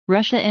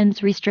Russia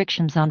ends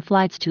restrictions on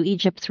flights to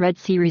Egypt's Red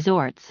Sea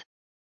resorts.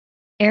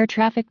 Air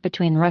traffic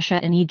between Russia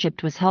and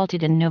Egypt was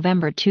halted in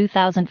November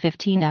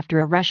 2015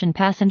 after a Russian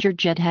passenger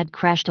jet had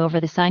crashed over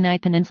the Sinai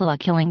Peninsula,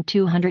 killing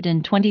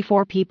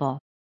 224 people.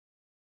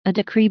 A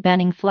decree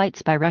banning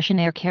flights by Russian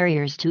air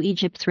carriers to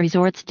Egypt's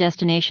resorts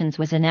destinations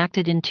was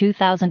enacted in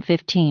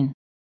 2015.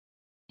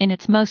 In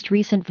its most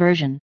recent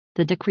version,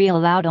 the decree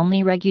allowed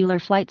only regular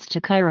flights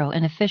to Cairo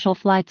and official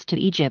flights to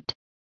Egypt.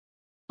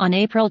 On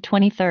April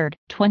 23,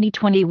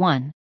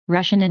 2021,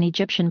 Russian and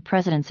Egyptian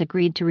presidents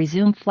agreed to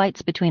resume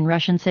flights between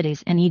Russian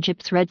cities and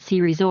Egypt's Red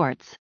Sea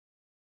resorts.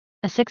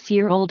 A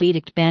 6-year-old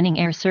edict banning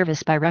air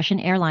service by Russian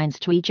airlines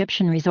to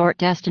Egyptian resort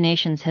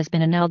destinations has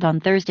been annulled on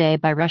Thursday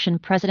by Russian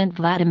President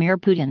Vladimir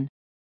Putin.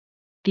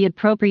 The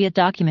appropriate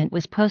document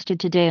was posted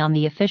today on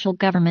the official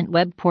government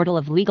web portal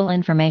of Legal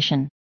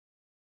Information.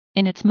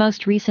 In its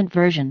most recent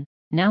version,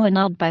 now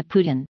annulled by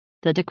Putin,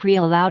 the decree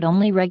allowed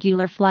only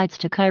regular flights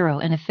to Cairo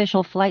and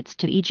official flights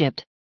to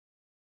Egypt.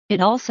 It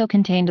also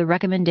contained a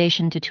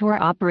recommendation to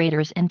tour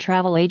operators and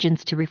travel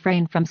agents to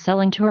refrain from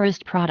selling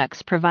tourist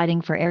products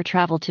providing for air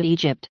travel to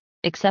Egypt,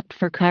 except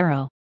for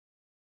Cairo.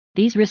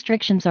 These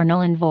restrictions are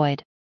null and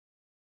void.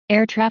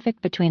 Air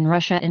traffic between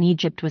Russia and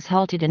Egypt was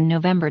halted in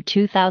November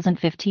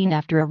 2015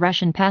 after a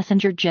Russian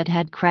passenger jet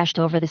had crashed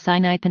over the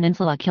Sinai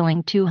Peninsula,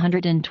 killing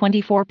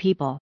 224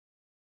 people.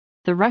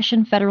 The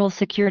Russian Federal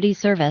Security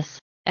Service,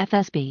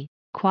 FSB,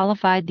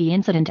 qualified the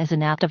incident as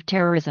an act of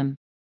terrorism.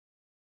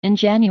 In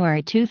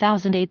January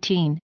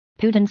 2018,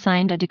 Putin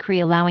signed a decree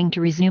allowing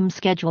to resume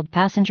scheduled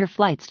passenger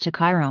flights to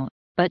Cairo,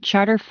 but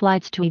charter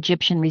flights to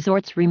Egyptian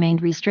resorts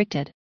remained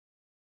restricted.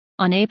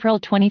 On April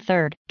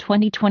 23,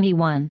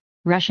 2021,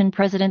 Russian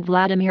President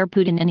Vladimir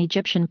Putin and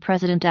Egyptian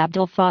President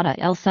Abdel Fattah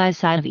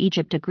el-Sisi of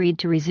Egypt agreed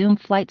to resume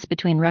flights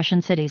between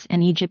Russian cities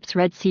and Egypt's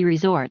Red Sea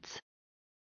resorts.